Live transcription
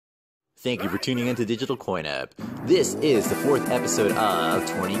Thank you for tuning in to Digital Coin Up. This is the 4th episode of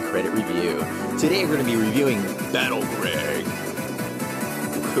 20 Credit Review. Today we're going to be reviewing Battle Garegga.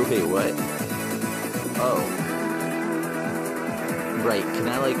 Wait, what? Oh. Right, can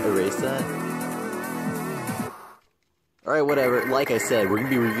I erase that? Alright, whatever. Like I said, we're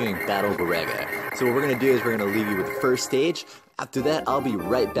going to be reviewing Battle Garegga. So what we're going to do is we're going to leave you with the first stage. After that, I'll be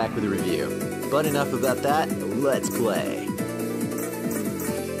right back with the review. But enough about that, let's play.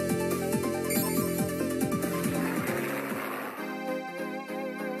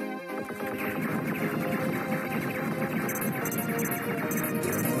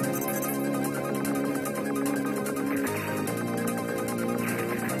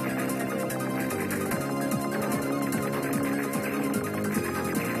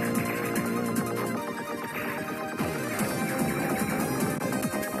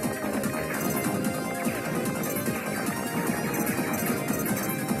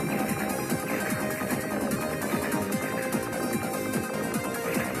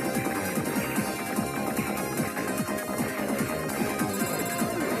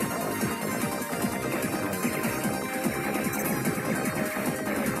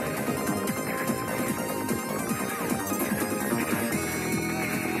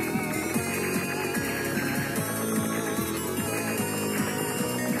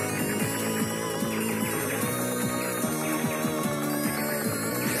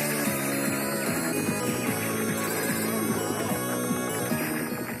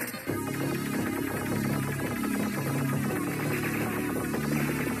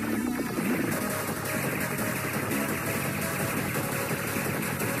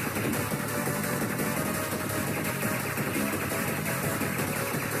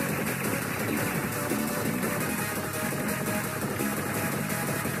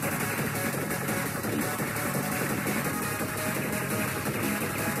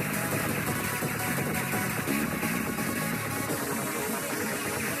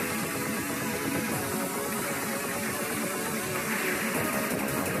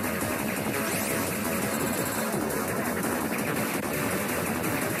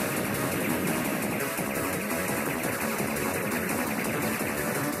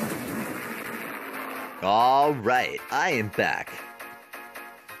 Alright, I am back.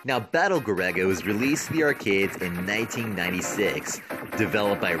 Now, Battle Garegga was released to the arcades in 1996,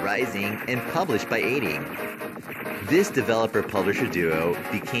 developed by Raizing and published by Raizing. This developer-publisher duo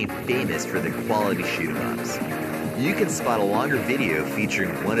became famous for their quality shoot-em-ups. You can spot a longer video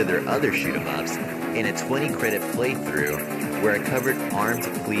featuring one of their other shoot-em-ups in a 20-credit playthrough where I covered armed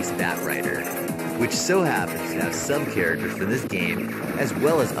Police Batrider, which so happens to have some characters from this game as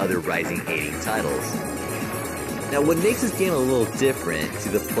well as other Raizing titles. Now, what makes this game a little different to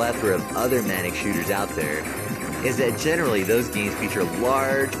the plethora of other Manic shooters out there is that generally those games feature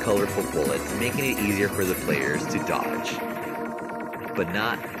large, colorful bullets, making it easier for the players to dodge. But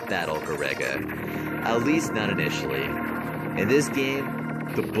not Battle Garegga, at least not initially. In this game,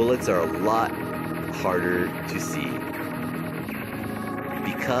 the bullets are a lot harder to see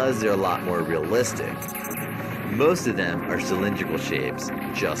because they're a lot more realistic. Most of them are cylindrical shapes,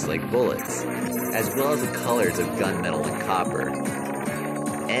 just like bullets, as well as the colors of gunmetal and copper.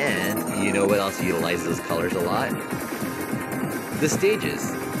 And you know what else utilizes those colors a lot? The stages.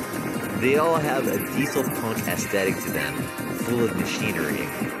 They all have a diesel punk aesthetic to them, full of machinery.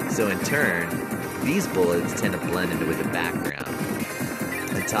 So in turn, these bullets tend to blend into with the background.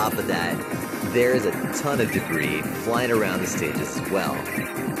 On top of that, there is a ton of debris flying around the stages as well.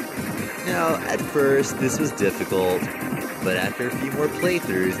 Now, at first, this was difficult, but after a few more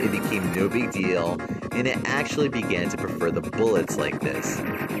playthroughs, it became no big deal, and I actually began to prefer the bullets like this.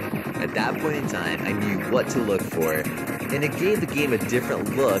 At that point in time, I knew what to look for, and it gave the game a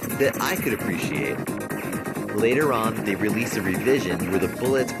different look that I could appreciate. Later on, they released a revision where the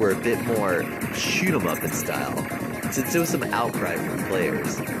bullets were a bit more shoot-em-up in style, since there was some outcry from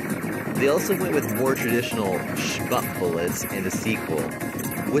players. They also went with more traditional shmup bullets in the sequel,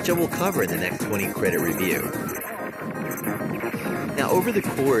 which I will cover in the next 20 credit review. Now, over the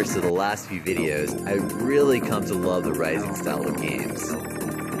course of the last few videos, I've really come to love the Raizing style of games.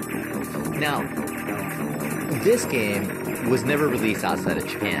 Now, this game was never released outside of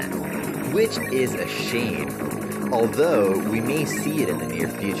Japan, which is a shame, although we may see it in the near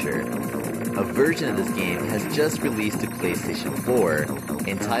future. A version of this game has just released to PlayStation 4,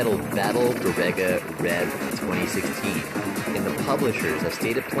 entitled Battle Garegga Rev 2016, and the publishers have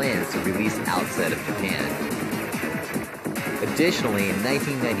stated plans to release outside of Japan. Additionally, in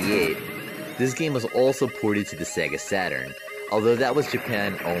 1998, this game was also ported to the Sega Saturn, although that was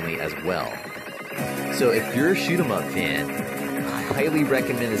Japan only as well. So if you're a shoot 'em up fan, I highly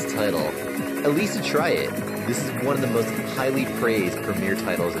recommend this title, at least to try it. This is one of the most highly praised premiere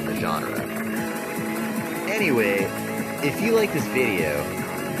titles in the genre. Anyway, if you like this video,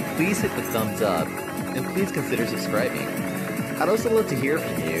 please hit the thumbs up, and please consider subscribing. I'd also love to hear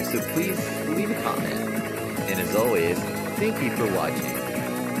from you, so please leave a comment. And as always, thank you for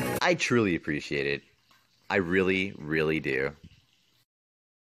watching. I truly appreciate it. I really, really do.